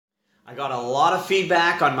I got a lot of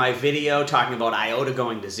feedback on my video talking about IOTA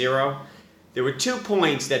going to zero. There were 2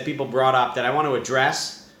 points that people brought up that I want to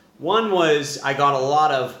address. One was I got a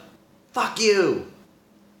lot of "fuck you,"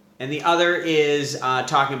 and the other is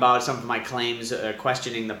talking about some of my claims,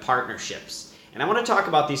 questioning the partnerships. And I want to talk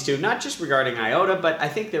about these two, not just regarding IOTA, but I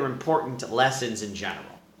think they're important lessons in general.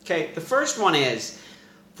 Okay, the first one is,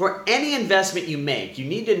 for any investment you make, you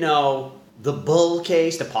need to know the bull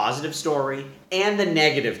case, the positive story, and the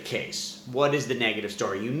negative case. What is the negative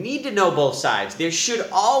story? You need to know both sides. There should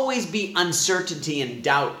always be uncertainty and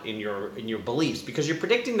doubt in your beliefs because you're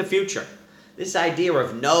predicting the future. This idea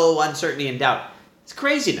of no uncertainty and doubt, it's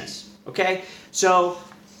craziness, okay? So,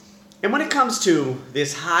 and when it comes to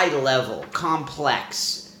this high-level,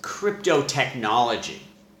 complex crypto technology,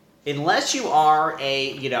 unless you are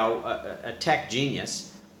a tech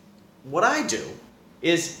genius, what I do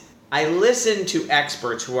is I listen to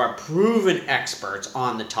experts who are proven experts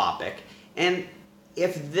on the topic, and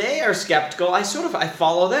if they are skeptical, I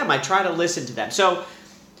follow them. I try to listen to them. So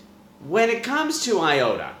when it comes to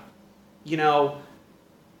IOTA,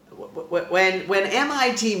 when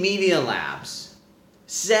MIT Media Labs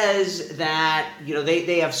says that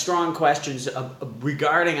they have strong questions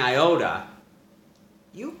regarding IOTA,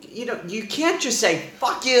 you can't just say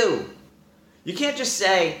 "fuck you." You can't just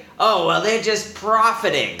say, "Oh, well, they're just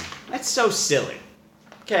profiting." That's so silly.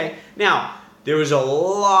 Okay, now, there was a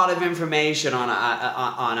lot of information on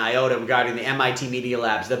IOTA regarding the MIT Media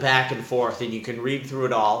Labs, the back and forth, and you can read through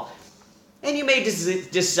it all. And you may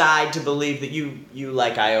decide to believe that you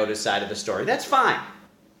like IOTA's side of the story. That's fine.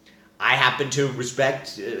 I happen to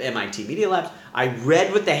respect MIT Media Labs. I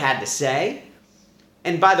read what they had to say.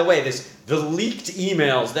 And by the way, the leaked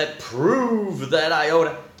emails that prove that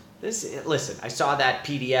IOTA... Listen, I saw that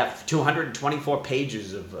PDF, 224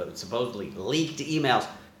 pages of supposedly leaked emails.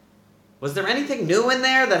 Was there anything new in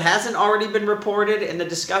there that hasn't already been reported? And the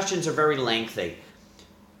discussions are very lengthy.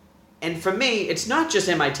 And for me, it's not just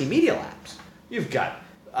MIT Media Labs. You've got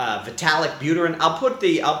Vitalik Buterin. I'll put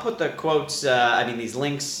the quotes, these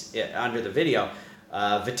links under the video.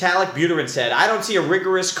 Vitalik Buterin said, "I don't see a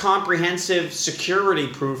rigorous, comprehensive security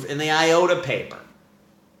proof in the IOTA paper."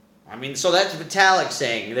 So that's Vitalik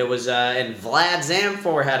saying. There was, and Vlad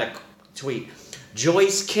Zamfor had a tweet.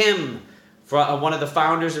 Joyce Kim, one of the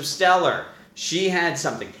founders of Stellar, she had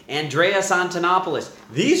something. Andreas Antonopolous.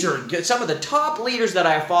 These are some of the top leaders that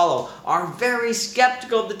I follow are very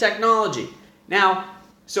skeptical of the technology. Now,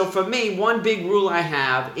 so for me, one big rule I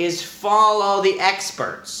have is follow the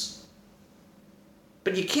experts.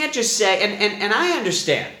 But you can't just say, and I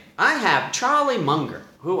understand. I have Charlie Munger,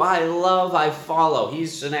 who I love, I follow.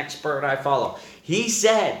 He's an expert I follow. He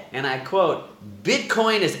said, and I quote,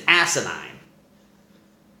 "Bitcoin is asinine."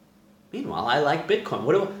 Meanwhile, I like Bitcoin.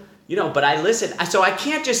 But I listen. So I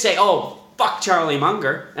can't just say, "Oh, fuck Charlie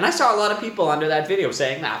Munger." And I saw a lot of people under that video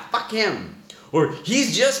saying, fuck him. Or,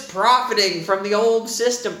 "He's just profiting from the old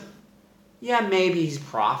system." Yeah, maybe he's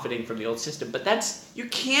profiting from the old system, but you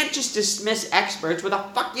can't just dismiss experts with a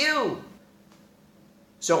 "fuck you."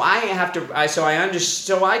 So I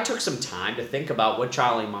took some time to think about what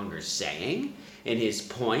Charlie Munger's saying and his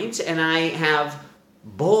points, and I have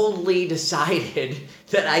boldly decided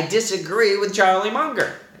that I disagree with Charlie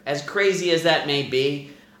Munger. As crazy as that may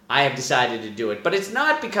be, I have decided to do it. But it's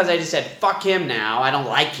not because I just said, "fuck him now, I don't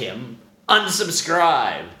like him,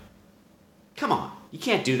 unsubscribe." Come on, you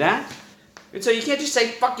can't do that. And so you can't just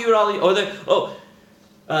say "fuck you" at all.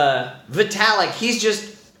 Vitalik, he's just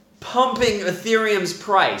pumping Ethereum's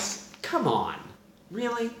price. Come on.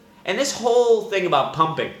 Really? And this whole thing about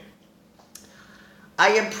pumping. I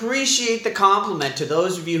appreciate the compliment to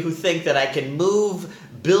those of you who think that I can move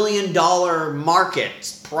billion-dollar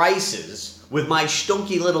market prices with my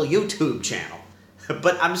stunky little YouTube channel.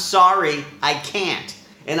 But I'm sorry, I can't.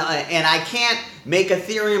 And I can't make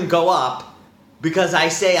Ethereum go up because I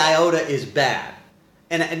say IOTA is bad.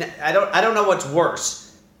 And I don't know what's worse.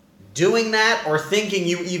 Doing that or thinking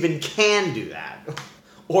you even can do that.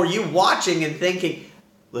 Or you watching and thinking,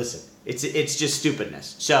 listen, it's just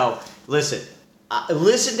stupidness. So, listen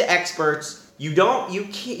to experts. You don't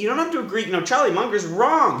have to agree. Charlie Munger's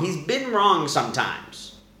wrong. He's been wrong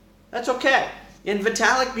sometimes. That's okay. And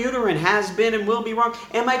Vitalik Buterin has been and will be wrong.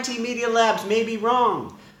 MIT Media Labs may be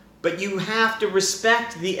wrong. But you have to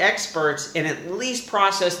respect the experts and at least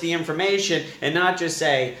process the information and not just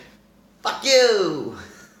say, "fuck you."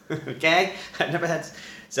 Okay?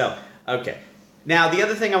 Okay. Now, the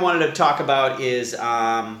other thing I wanted to talk about is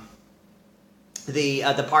the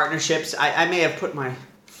partnerships. I may have put my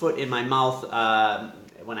foot in my mouth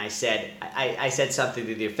when I said something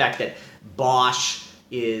to the effect that Bosch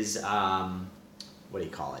is what do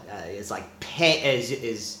you call it? Is like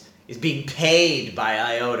is being paid by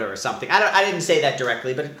IOTA or something. I didn't say that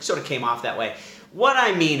directly, but it sort of came off that way. What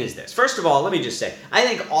I mean is this. First of all, let me just say, I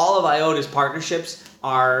think all of IOTA's partnerships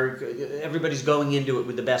everybody's going into it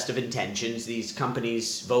with the best of intentions. These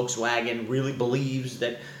companies, Volkswagen really believes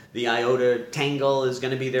that the IOTA Tangle is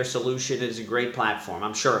going to be their solution. It's a great platform.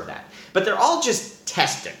 I'm sure of that. But they're all just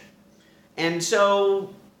testing. And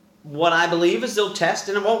so what I believe is they'll test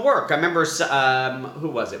and it won't work. I remember, who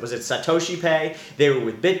was it? Was it Satoshi Pay? They were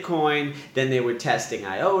with Bitcoin. Then they were testing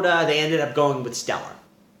IOTA. They ended up going with Stellar.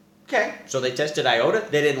 Okay, so they tested IOTA.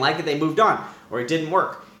 They didn't like it. They moved on. Or it didn't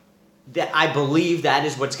work. I believe that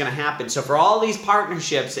is what's going to happen. So for all these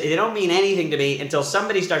partnerships, they don't mean anything to me until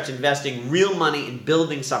somebody starts investing real money in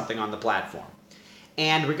building something on the platform.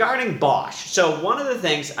 And regarding Bosch, so one of the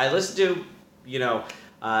things I listened to,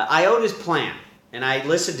 IOTA's plan. And I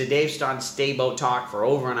listened to Dave Stahn's Stayboat talk for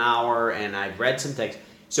over an hour, and I've read some things.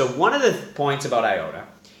 So one of the points about IOTA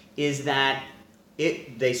is that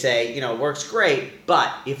they say, it works great,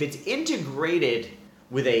 but if it's integrated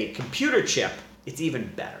with a computer chip, it's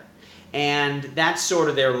even better. And that's sort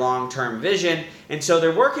of their long-term vision. And so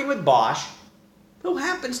they're working with Bosch, who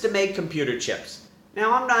happens to make computer chips.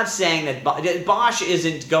 Now, I'm not saying that Bosch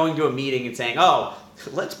isn't going to a meeting and saying, oh,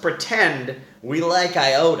 let's pretend we like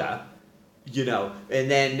IOTA,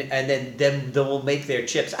 and then they will make their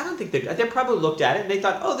chips. I don't think they probably looked at it and they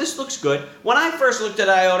thought, oh, this looks good. When I first looked at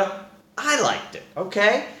IOTA, I liked it,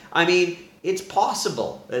 okay? I mean, it's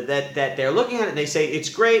possible that they're looking at it and they say it's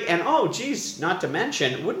great, and oh, geez, not to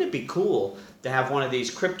mention, wouldn't it be cool to have one of these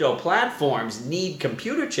crypto platforms need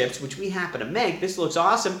computer chips, which we happen to make? This looks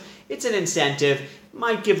awesome. It's an incentive.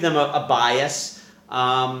 Might give them a bias,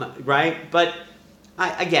 right? But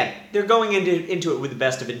again, they're going into it with the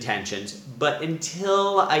best of intentions. But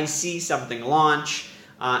until I see something launch,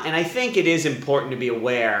 and I think it is important to be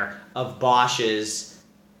aware of Bosch's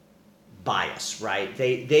bias, right?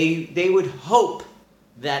 They would hope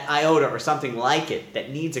that IOTA or something like it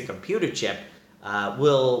that needs a computer chip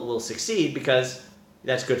will succeed because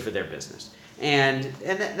that's good for their business. And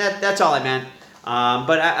that's all I meant.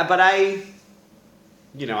 But I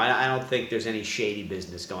don't think there's any shady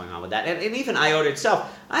business going on with that. And even IOTA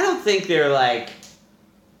itself, I don't think they're like,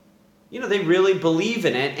 they really believe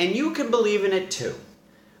in it, and you can believe in it too.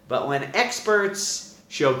 But when experts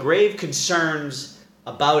show grave concerns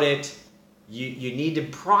about it, you need to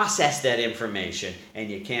process that information,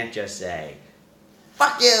 and you can't just say,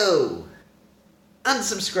 fuck you,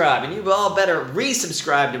 unsubscribe, and you all better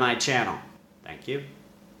resubscribe to my channel. Thank you.